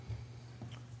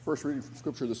first reading from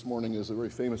Scripture this morning is a very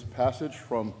famous passage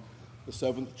from the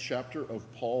 7th chapter of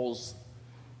Paul's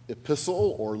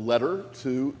epistle or letter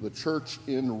to the church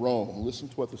in Rome. Listen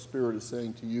to what the Spirit is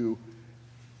saying to you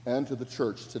and to the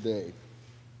church today.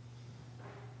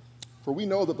 For we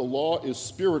know that the law is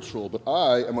spiritual, but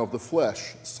I am of the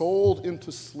flesh, sold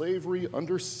into slavery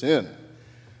under sin.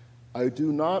 I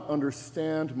do not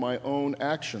understand my own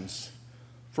actions.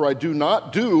 For I do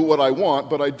not do what I want,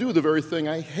 but I do the very thing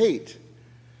I hate.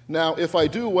 Now, if I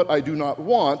do what I do not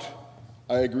want,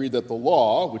 I agree that the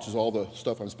law, which is all the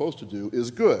stuff I'm supposed to do,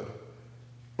 is good.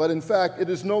 But in fact, it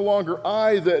is no longer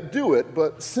I that do it,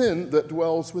 but sin that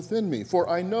dwells within me. For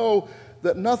I know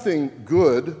that nothing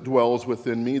good dwells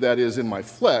within me, that is, in my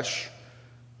flesh.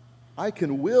 I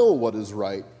can will what is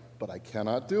right, but I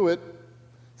cannot do it.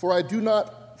 For I do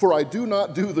not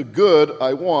do the good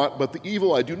I want, but the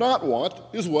evil I do not want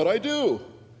is what I do.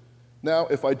 Now,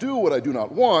 if I do what I do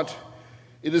not want,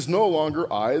 it is no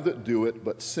longer I that do it,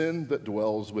 but sin that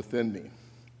dwells within me.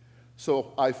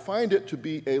 So I find it to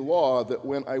be a law that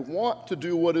when I want to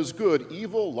do what is good,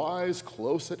 evil lies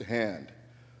close at hand.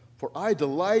 For I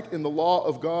delight in the law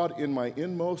of God in my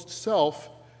inmost self,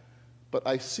 but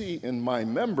I see in my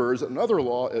members another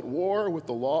law at war with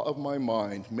the law of my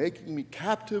mind, making me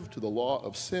captive to the law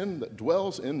of sin that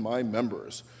dwells in my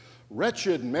members.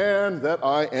 Wretched man that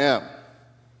I am,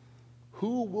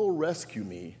 who will rescue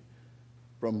me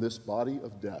from this body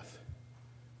of death?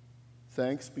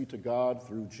 Thanks be to God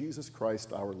through Jesus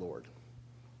Christ our Lord.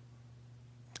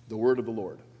 The word of the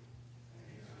Lord.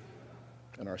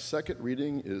 And our second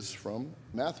reading is from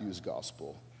Matthew's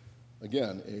Gospel.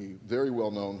 Again, a very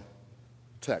well-known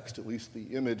text, at least the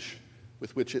image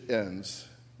with which it ends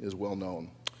is well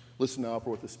known. Listen now for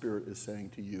what the Spirit is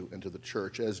saying to you and to the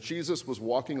church. As Jesus was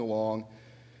walking along,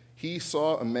 he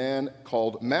saw a man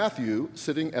called Matthew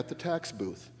sitting at the tax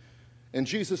booth. And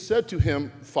Jesus said to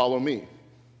him, "Follow me."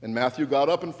 And Matthew got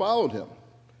up and followed him.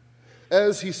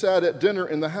 As he sat at dinner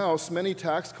in the house, many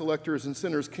tax collectors and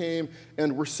sinners came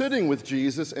and were sitting with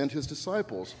Jesus and his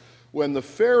disciples. When the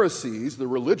Pharisees, the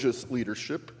religious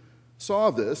leadership,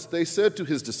 saw this, they said to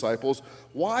his disciples,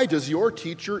 "Why does your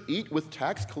teacher eat with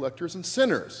tax collectors and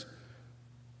sinners?"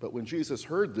 But when Jesus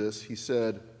heard this, he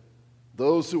said,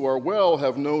 "Those who are well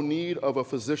have no need of a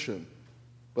physician,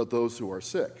 but those who are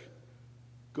sick.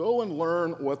 Go and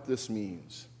learn what this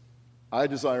means. I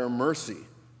desire mercy,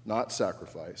 not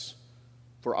sacrifice,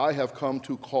 for I have come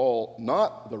to call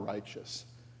not the righteous,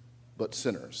 but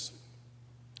sinners."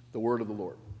 The word of the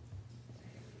Lord.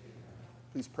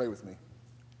 Please pray with me.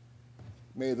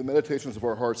 May the meditations of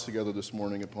our hearts together this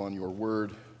morning upon your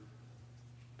word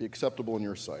be acceptable in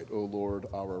your sight, O Lord,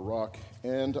 our rock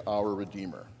and our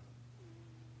Redeemer.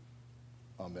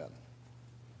 Amen.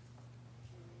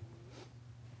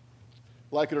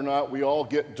 Like it or not, we all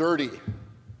get dirty.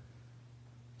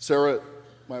 Sarah,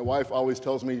 my wife, always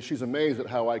tells me she's amazed at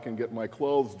how I can get my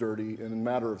clothes dirty in a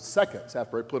matter of seconds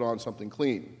after I put on something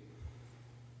clean.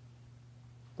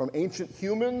 From ancient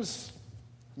humans,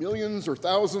 millions or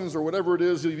thousands or whatever it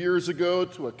is of years ago,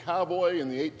 to a cowboy in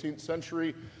the 18th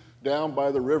century down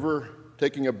by the river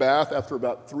taking a bath after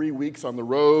about 3 weeks on the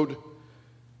road,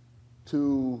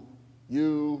 to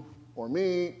you or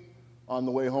me on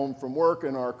the way home from work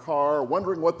in our car,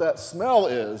 wondering what that smell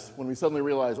is when we suddenly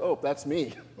realize, oh, that's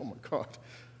me. Oh my God.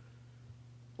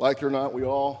 Like it or not, we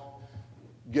all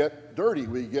get dirty.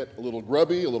 We get a little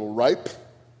grubby, a little ripe.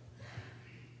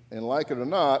 And like it or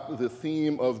not, the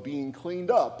theme of being cleaned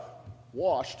up,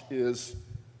 washed, is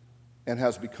and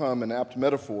has become an apt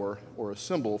metaphor or a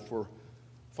symbol for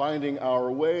finding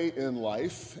our way in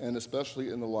life, and especially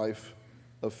in the life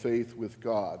of faith with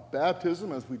God.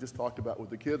 Baptism, as we just talked about with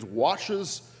the kids,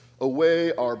 washes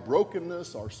away our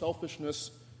brokenness, our selfishness,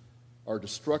 our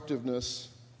destructiveness,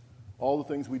 all the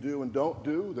things we do and don't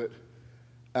do that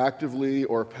actively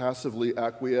or passively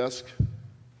acquiesce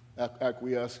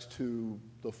to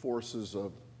the forces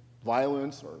of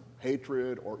violence or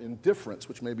hatred or indifference,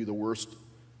 which may be the worst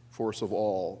force of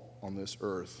all on this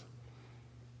earth.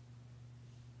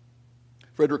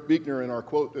 Frederick Buechner, in our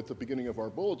quote at the beginning of our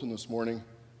bulletin this morning,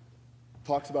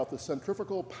 talks about the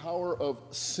centrifugal power of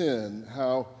sin,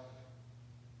 how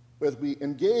as we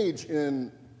engage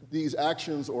in these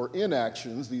actions or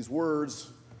inactions, these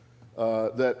words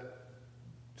that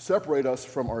separate us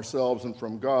from ourselves and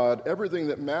from God, everything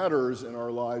that matters in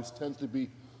our lives tends to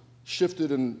be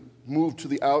shifted and moved to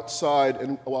the outside,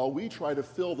 and while we try to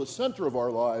fill the center of our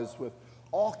lives with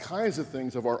all kinds of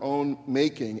things of our own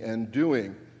making and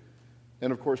doing.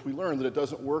 And of course, we learn that it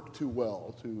doesn't work too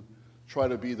well to try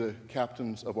to be the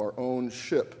captains of our own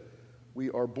ship, We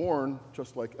are born,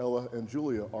 just like Ella and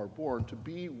Julia are born, to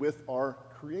be with our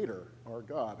Creator, our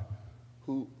God,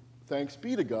 who, thanks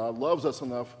be to God, loves us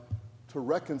enough to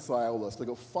reconcile us, to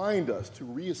go find us, to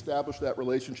reestablish that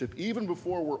relationship, even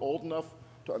before we're old enough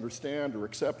to understand or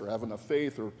accept or have enough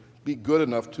faith or be good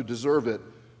enough to deserve it.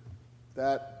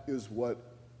 That is what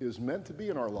is meant to be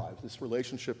in our lives, this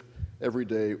relationship every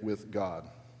day with God.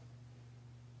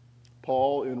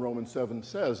 Paul in Romans 7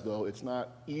 says, though, it's not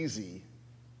easy.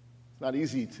 It's not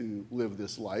easy to live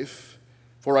this life.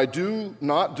 For I do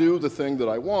not do the thing that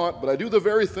I want, but I do the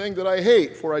very thing that I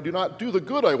hate. For I do not do the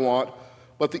good I want,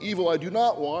 but the evil I do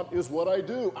not want is what I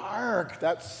do. Arg!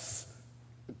 That's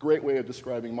a great way of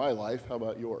describing my life. How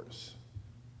about yours?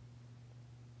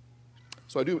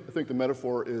 So I do think the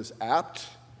metaphor is apt.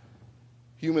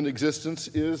 Human existence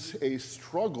is a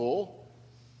struggle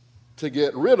to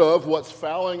get rid of what's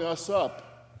fouling us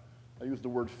up. I use the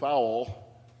word foul,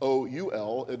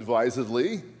 O-U-L,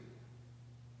 advisedly.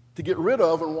 To get rid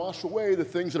of and wash away the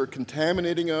things that are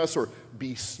contaminating us or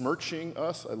besmirching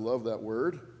us. I love that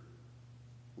word.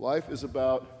 Life is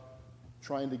about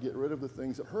trying to get rid of the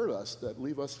things that hurt us, that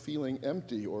leave us feeling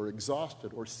empty or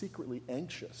exhausted or secretly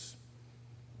anxious.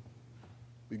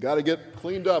 We've got to get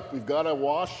cleaned up. We've got to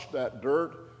wash that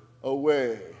dirt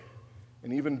away.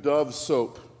 And even Dove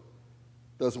soap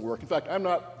doesn't work. In fact, I'm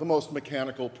not the most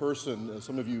mechanical person, as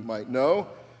some of you might know.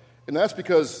 And that's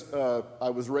because I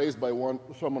was raised by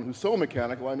someone who's so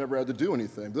mechanical I never had to do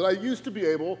anything. But I used to be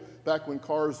able, back when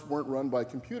cars weren't run by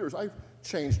computers, I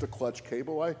changed a clutch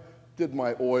cable, I did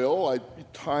my oil, I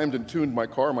timed and tuned my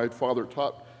car. My father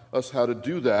taught us how to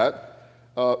do that.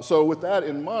 So with that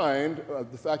in mind,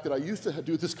 the fact that I used to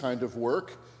do this kind of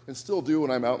work, and still do when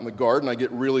I'm out in the garden, I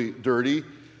get really dirty,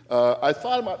 I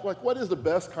thought about, like, what is the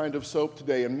best kind of soap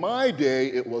today? In my day,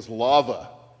 it was lava,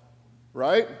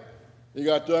 right? You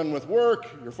got done with work,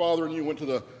 your father and you went to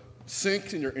the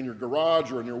sink in your garage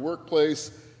or in your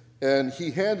workplace, and he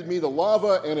handed me the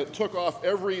lava, and it took off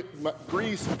every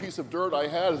grease and piece of dirt I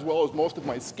had, as well as most of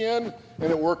my skin, and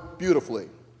it worked beautifully.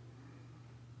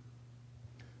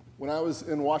 When I was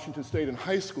in Washington State in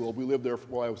high school, we lived there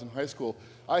while I was in high school,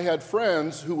 I had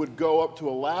friends who would go up to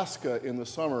Alaska in the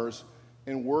summers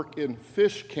and work in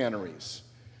fish canneries.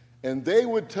 And they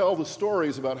would tell the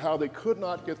stories about how they could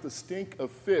not get the stink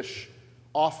of fish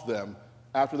off them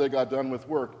after they got done with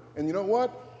work. And you know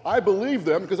what? I believed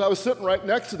them because I was sitting right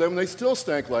next to them and they still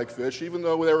stank like fish, even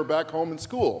though they were back home in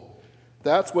school.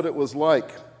 That's what it was like.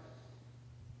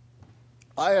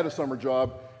 I had a summer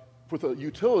job with a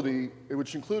utility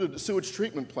which included sewage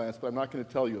treatment plants, but I'm not going to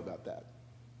tell you about that,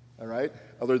 all right?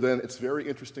 Other than it's a very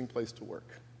interesting place to work.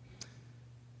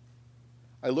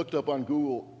 I looked up on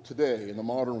Google today in the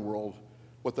modern world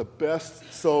what the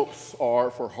best soaps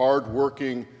are for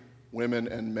hard-working women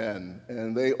and men.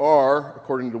 And they are,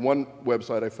 according to one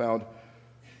website I found,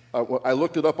 I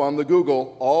looked it up on the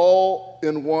Google,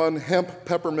 all-in-one hemp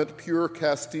peppermint pure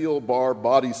Castile bar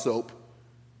body soap,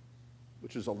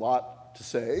 which is a lot to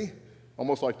say,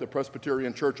 almost like the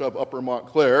Presbyterian Church of Upper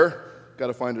Montclair. Got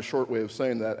to find a short way of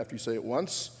saying that after you say it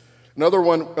once.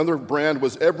 Another brand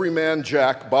was Everyman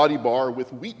Jack Body Bar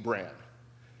with wheat bran.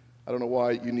 I don't know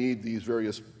why you need these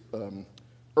various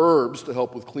herbs to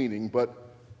help with cleaning, but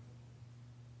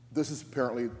this is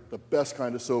apparently the best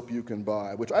kind of soap you can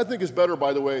buy, which I think is better,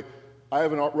 by the way. I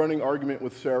have a running argument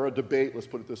with Sarah, debate, let's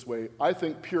put it this way. I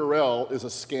think Purell is a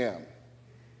scam,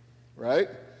 right?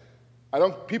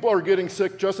 People are getting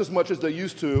sick just as much as they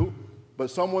used to, but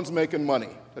someone's making money.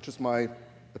 That's just my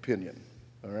opinion,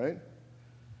 all right?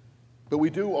 But we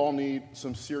do all need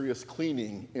some serious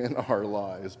cleaning in our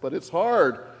lives. But it's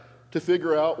hard to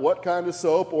figure out what kind of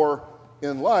soap, or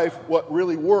in life, what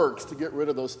really works to get rid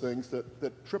of those things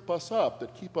that trip us up,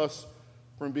 that keep us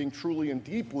from being truly and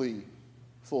deeply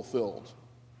fulfilled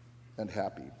and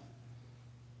happy.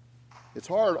 It's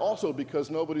hard also because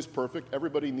nobody's perfect.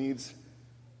 Everybody needs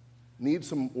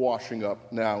some washing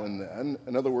up now and then.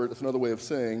 In other words, it's another way of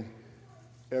saying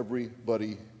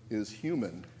everybody is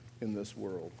human in this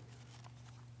world.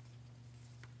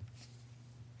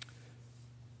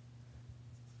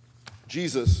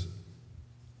 Jesus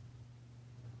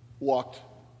walked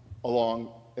along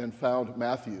and found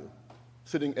Matthew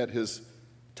sitting at his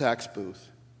tax booth.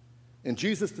 And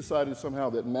Jesus decided somehow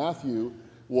that Matthew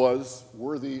was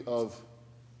worthy of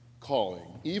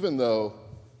calling, even though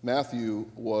Matthew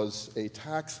was a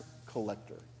tax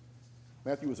collector.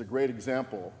 Matthew was a great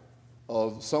example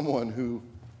of someone who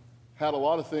had a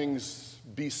lot of things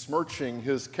besmirching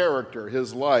his character,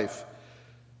 his life.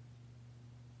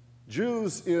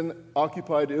 Jews in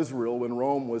occupied Israel, when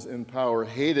Rome was in power,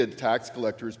 hated tax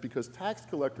collectors because tax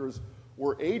collectors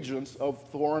were agents of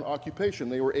foreign occupation.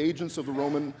 They were agents of the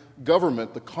Roman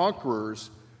government, the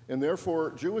conquerors, and therefore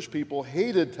Jewish people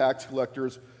hated tax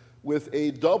collectors with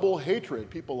a double hatred,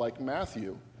 people like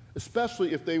Matthew,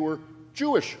 especially if they were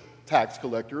Jewish tax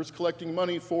collectors collecting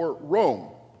money for Rome.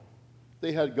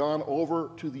 They had gone over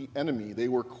to the enemy. They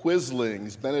were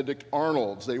Quislings, Benedict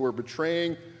Arnolds. They were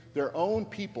betraying their own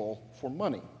people for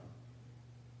money.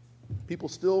 People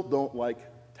still don't like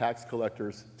tax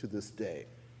collectors to this day.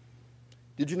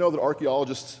 Did you know that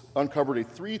archaeologists uncovered a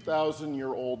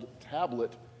 3,000-year-old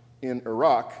tablet in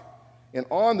Iraq? And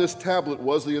on this tablet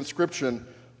was the inscription,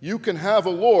 "You can have a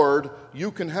lord,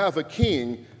 you can have a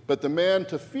king, but the man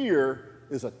to fear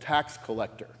is a tax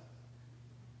collector."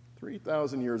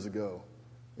 3,000 years ago,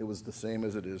 it was the same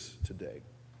as it is today.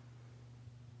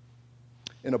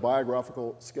 In a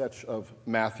biographical sketch of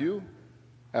Matthew,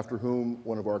 after whom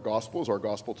one of our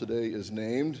gospel today, is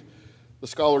named, the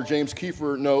scholar James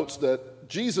Kiefer notes that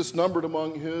Jesus numbered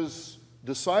among his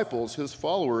disciples, his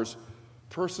followers,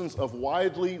 persons of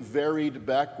widely varied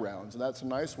backgrounds. And that's a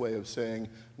nice way of saying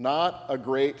not a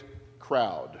great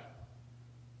crowd.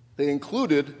 They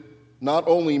included not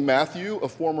only Matthew, a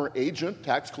former agent,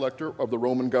 tax collector of the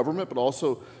Roman government, but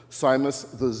also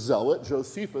Simus the Zealot,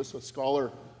 Josephus, a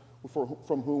scholar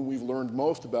from whom we've learned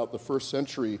most about the first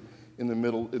century in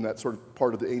that sort of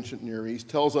part of the ancient Near East,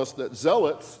 tells us that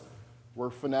zealots were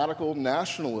fanatical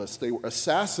nationalists. They were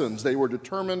assassins. They were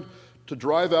determined to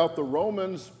drive out the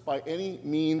Romans by any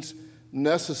means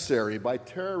necessary, by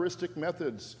terroristic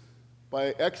methods,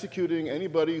 by executing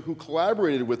anybody who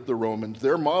collaborated with the Romans.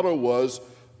 Their motto was,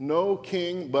 "No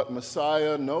king but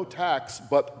Messiah, no tax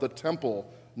but the temple,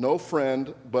 no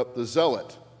friend but the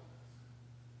zealot."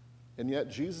 And yet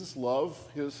Jesus'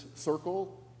 love, his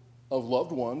circle of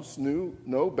loved ones, knew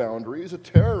no boundaries. A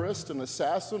terrorist, an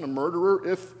assassin, a murderer,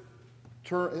 if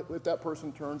that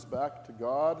person turns back to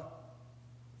God,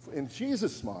 in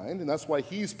Jesus' mind, and that's why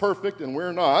he's perfect and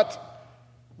we're not,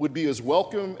 would be as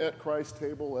welcome at Christ's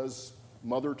table as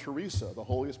Mother Teresa, the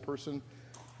holiest person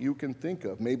you can think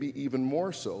of, maybe even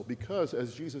more so, because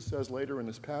as Jesus says later in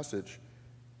this passage,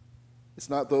 it's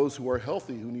not those who are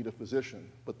healthy who need a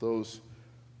physician, but those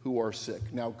who are sick.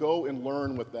 Now go and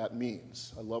learn what that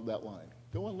means. I love that line.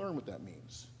 Go and learn what that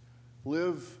means.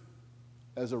 Live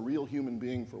as a real human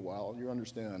being for a while, and you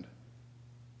understand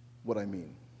what I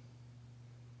mean.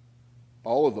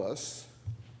 All of us,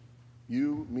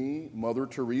 you, me, Mother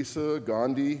Teresa,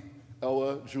 Gandhi,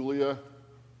 Ella, Julia,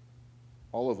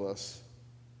 all of us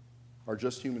are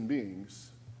just human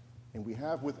beings, and we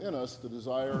have within us the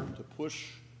desire to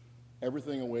push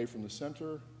everything away from the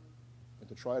center and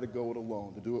to try to go it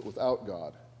alone, to do it without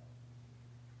God.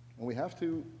 And we have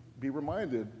to be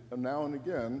reminded now and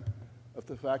again of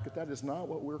the fact that that is not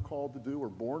what we're called to do or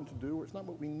born to do, or it's not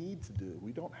what we need to do.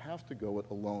 We don't have to go it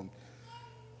alone.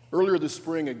 Earlier this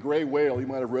spring, a gray whale, you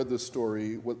might have read this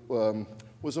story,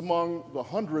 was among the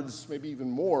hundreds, maybe even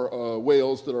more,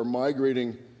 whales that are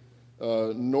migrating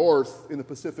north in the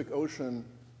Pacific Ocean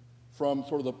from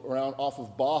sort of around off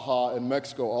of Baja in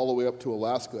Mexico all the way up to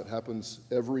Alaska. It happens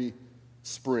every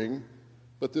spring.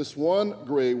 But this one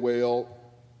gray whale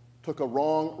took a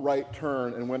wrong right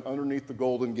turn and went underneath the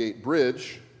Golden Gate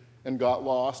Bridge and got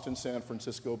lost in San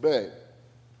Francisco Bay.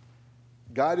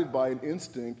 Guided by an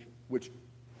instinct which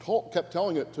kept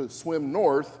telling it to swim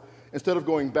north, instead of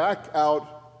going back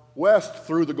out west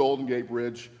through the Golden Gate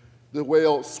Bridge, the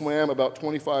whale swam about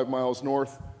 25 miles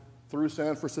north through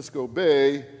San Francisco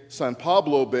Bay, San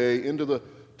Pablo Bay, into the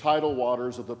tidal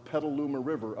waters of the Petaluma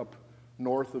River up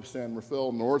north of San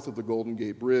Rafael, north of the Golden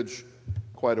Gate Bridge,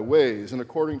 quite a ways. And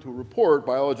according to a report,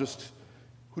 biologists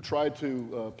who tried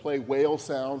to play whale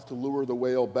sounds to lure the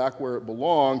whale back where it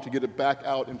belonged, to get it back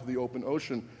out into the open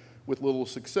ocean with little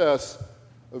success,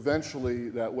 eventually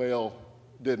that whale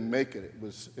didn't make it. It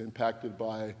was impacted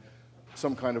by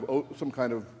some kind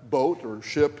of boat or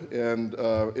ship, and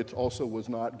it also was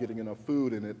not getting enough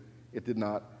food, and it did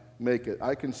not make it.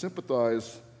 I can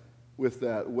sympathize with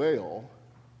that whale.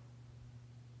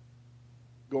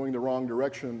 Going the wrong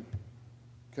direction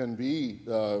can be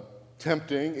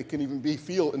tempting. It can even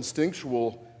feel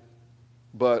instinctual,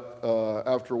 but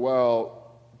after a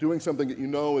while, doing something that you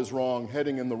know is wrong,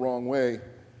 heading in the wrong way,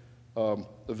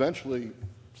 eventually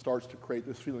starts to create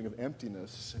this feeling of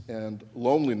emptiness and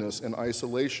loneliness and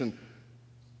isolation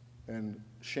and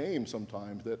shame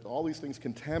sometimes, that all these things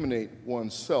contaminate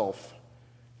oneself.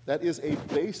 That is a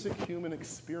basic human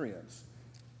experience.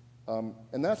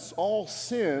 And that's all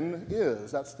sin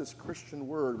is. That's this Christian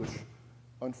word, which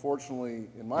unfortunately,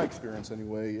 in my experience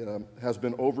anyway, has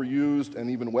been overused and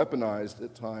even weaponized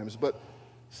at times. But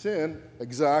sin,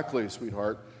 exactly,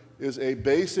 sweetheart, is a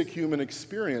basic human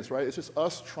experience, right? It's just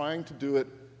us trying to do it,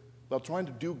 trying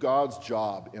to do God's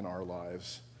job in our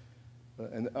lives.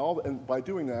 And by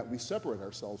doing that, we separate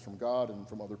ourselves from God and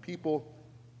from other people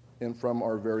and from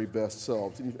our very best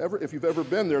selves. And if you've ever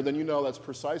been there, then you know that's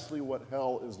precisely what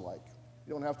hell is like.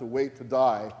 You don't have to wait to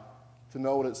die to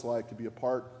know what it's like to be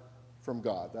apart from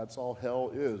God. That's all hell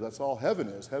is. That's all heaven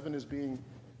is. Heaven is being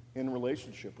in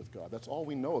relationship with God. That's all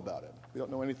we know about it. We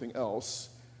don't know anything else.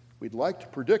 We'd like to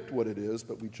predict what it is,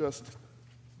 but we just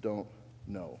don't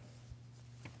know.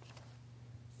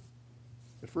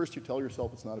 At first you tell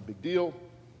yourself it's not a big deal.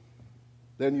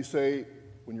 Then you say,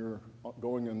 when you're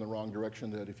going in the wrong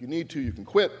direction, that if you need to, you can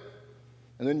quit.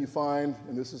 And then you find,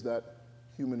 and this is that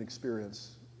human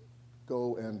experience,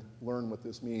 go and learn what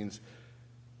this means.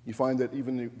 You find that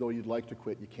even though you'd like to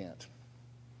quit, you can't.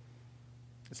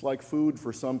 It's like food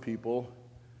for some people.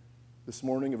 This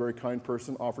morning, a very kind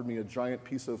person offered me a giant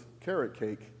piece of carrot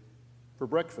cake for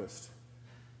breakfast.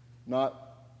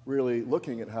 Not really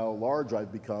looking at how large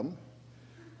I've become,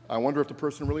 I wonder if the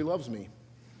person really loves me.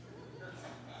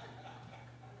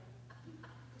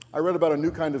 I read about a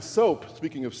new kind of soap,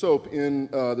 speaking of soap,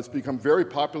 that's become very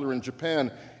popular in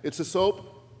Japan. It's a soap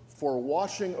for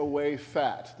washing away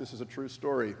fat. This is a true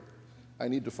story. I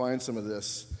need to find some of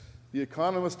this. The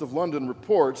Economist of London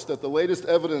reports that the latest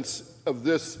evidence of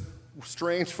this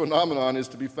strange phenomenon is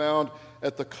to be found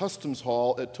at the customs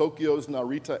hall at Tokyo's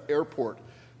Narita Airport.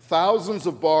 Thousands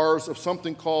of bars of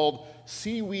something called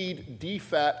seaweed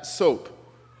defat soap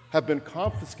have been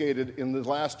confiscated in the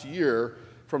last year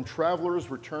from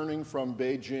travelers returning from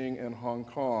Beijing and Hong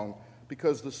Kong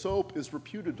because the soap is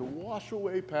reputed to wash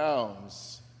away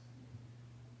pounds.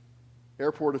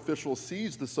 Airport officials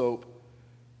seized the soap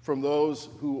from those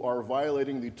who are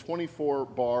violating the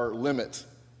 24-bar limit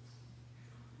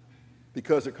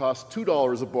because it costs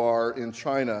 $2 a bar in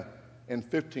China and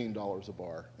 $15 a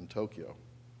bar in Tokyo.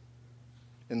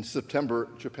 In September,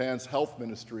 Japan's health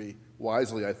ministry,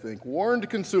 wisely I think, warned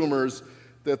consumers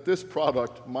that this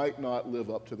product might not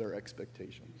live up to their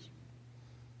expectations.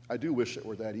 I do wish it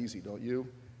were that easy, don't you?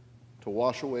 To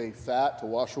wash away fat, to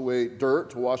wash away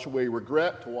dirt, to wash away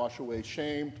regret, to wash away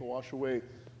shame, to wash away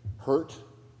hurt,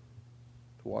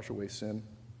 to wash away sin.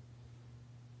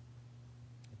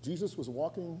 Jesus was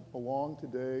walking along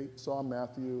today, saw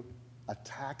Matthew, a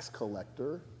tax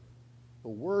collector, the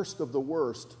worst of the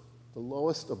worst, the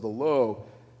lowest of the low.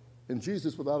 And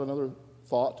Jesus, without another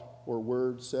thought or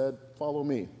word, said, "Follow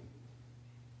me."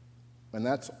 And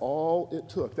that's all it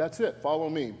took. That's it. Follow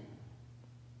me.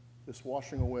 This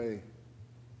washing away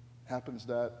happens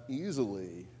that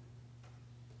easily.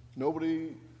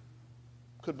 Nobody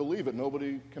could believe it.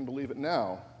 Nobody can believe it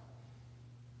now.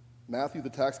 Matthew, the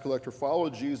tax collector,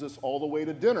 followed Jesus all the way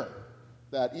to dinner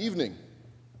that evening.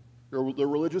 The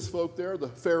religious folk there, the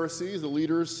Pharisees, the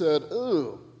leaders, said,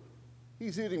 "Ooh,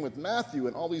 he's eating with Matthew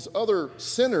and all these other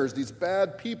sinners, these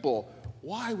bad people.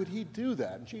 Why would he do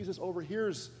that?" And Jesus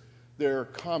overhears their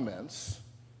comments,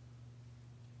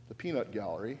 the peanut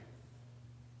gallery,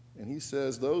 and he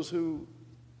says, "Those who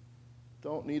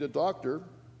don't need a doctor,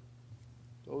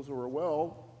 those who are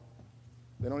well,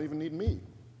 they don't even need me.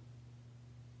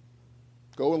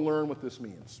 Go and learn what this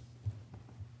means."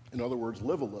 In other words,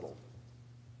 live a little,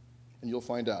 and you'll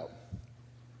find out.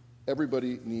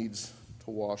 Everybody needs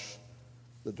to wash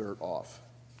the dirt off.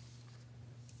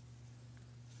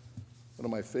 One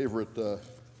of my favorite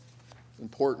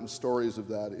important stories of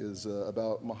that is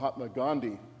about Mahatma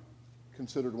Gandhi,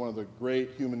 considered one of the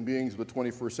great human beings of the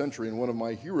 21st century and one of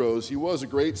my heroes. He was a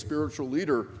great spiritual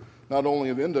leader, not only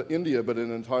of India, but in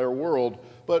the entire world.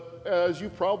 But as you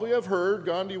probably have heard,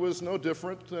 Gandhi was no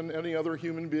different than any other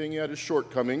human being. He had his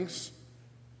shortcomings.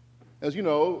 As you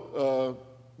know,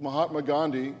 Mahatma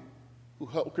Gandhi, who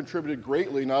contributed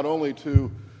greatly not only to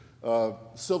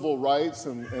civil rights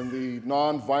and the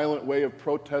nonviolent way of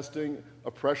protesting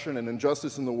oppression and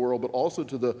injustice in the world, but also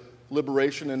to the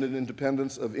liberation and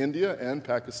independence of India and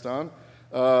Pakistan.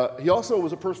 He also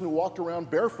was a person who walked around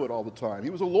barefoot all the time. He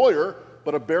was a lawyer,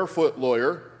 but a barefoot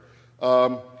lawyer.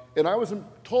 And I was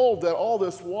told that all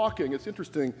this walking, it's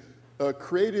interesting,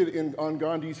 created on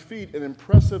Gandhi's feet an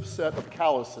impressive set of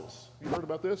calluses. You heard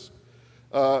about this?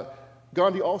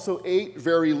 Gandhi also ate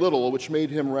very little, which made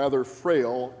him rather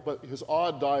frail, but his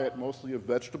odd diet, mostly of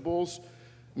vegetables,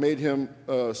 made him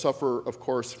suffer, of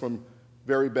course, from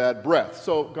very bad breath.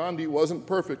 So Gandhi wasn't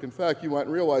perfect. In fact, you might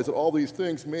realize that all these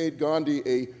things made Gandhi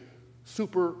a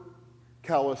super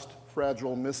calloused,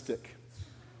 fragile mystic,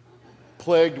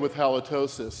 plagued with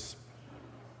halitosis.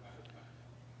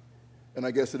 And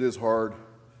I guess it is hard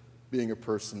being a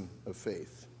person of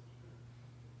faith.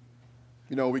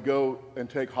 You know, we go and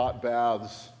take hot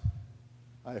baths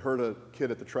I heard a kid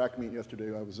at the track meet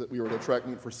yesterday. We were at a track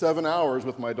meet for 7 hours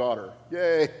with my daughter.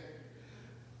 Yay!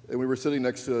 And we were sitting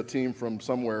next to a team from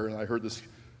somewhere, and I heard this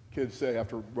kid say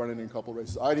after running in a couple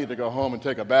races, I need to go home and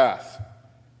take a bath.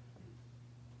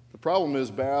 The problem is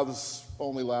baths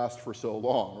only last for so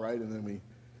long, right? And then we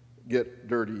get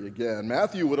dirty again.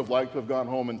 Matthew would have liked to have gone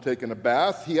home and taken a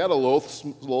bath. He had a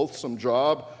loathsome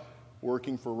job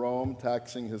working for Rome,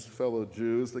 taxing his fellow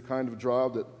Jews, the kind of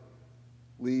job that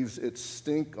leaves its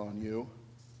stink on you.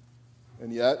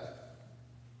 And yet,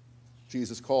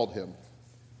 Jesus called him.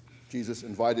 Jesus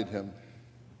invited him.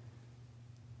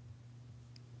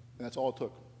 And that's all it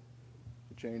took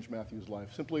to change Matthew's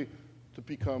life. Simply to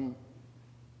become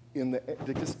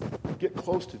to just get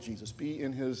close to Jesus, be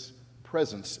in his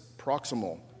presence,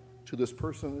 proximal to this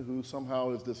person who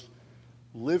somehow is this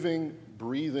living,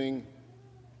 breathing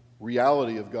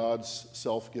reality of God's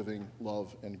self-giving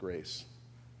love and grace.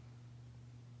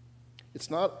 It's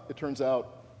not, it turns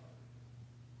out,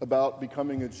 about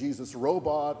becoming a Jesus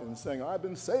robot and saying, I've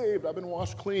been saved, I've been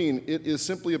washed clean. It is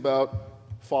simply about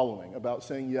following, about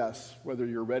saying yes, whether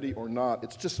you're ready or not.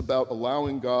 It's just about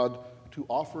allowing God to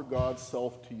offer God's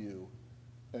self to you,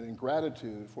 and in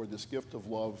gratitude for this gift of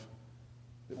love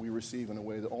that we receive in a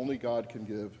way that only God can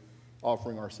give,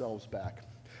 offering ourselves back.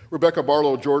 Rebecca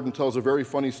Barlow Jordan tells a very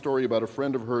funny story about a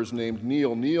friend of hers named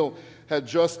Neil. Neil had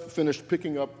just finished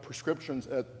picking up prescriptions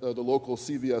at the local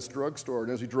CVS drugstore,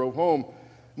 and as he drove home,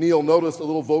 Neil noticed a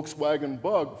little Volkswagen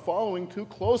Bug following too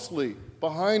closely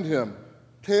behind him,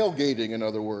 tailgating, in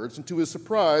other words, and to his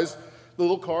surprise, the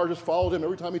little car just followed him.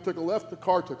 Every time he took a left, the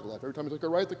car took a left. Every time he took a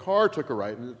right, the car took a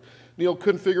right. And Neil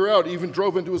couldn't figure out, he even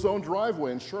drove into his own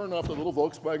driveway, and sure enough, the little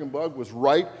Volkswagen Bug was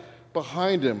right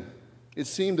behind him. It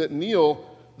seemed that Neil,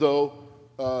 though,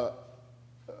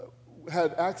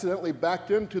 had accidentally backed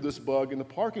into this Bug in the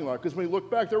parking lot, because when he looked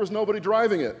back, there was nobody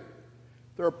driving it.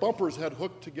 Their bumpers had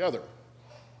hooked together.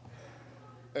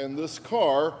 And this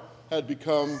car had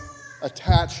become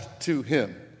attached to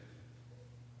him.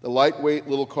 The lightweight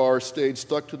little car stayed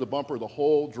stuck to the bumper the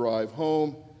whole drive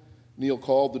home. Neil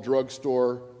called the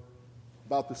drugstore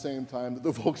about the same time that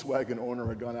the Volkswagen owner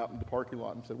had gone out in the parking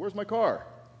lot and said, where's my car?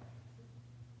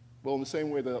 Well, in the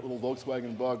same way that little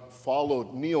Volkswagen Bug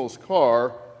followed Neil's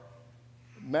car,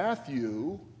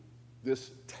 Matthew,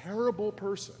 this terrible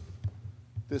person,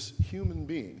 this human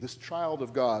being, this child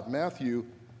of God, Matthew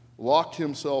locked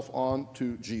himself on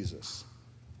to Jesus.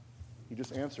 He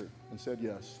just answered and said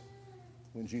yes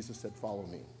when Jesus said, follow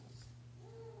me.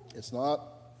 It's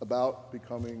not about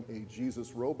becoming a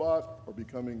Jesus robot or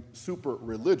becoming super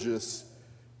religious.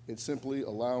 It's simply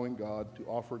allowing God to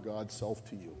offer God's self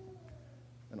to you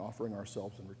and offering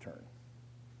ourselves in return.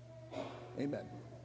 Amen.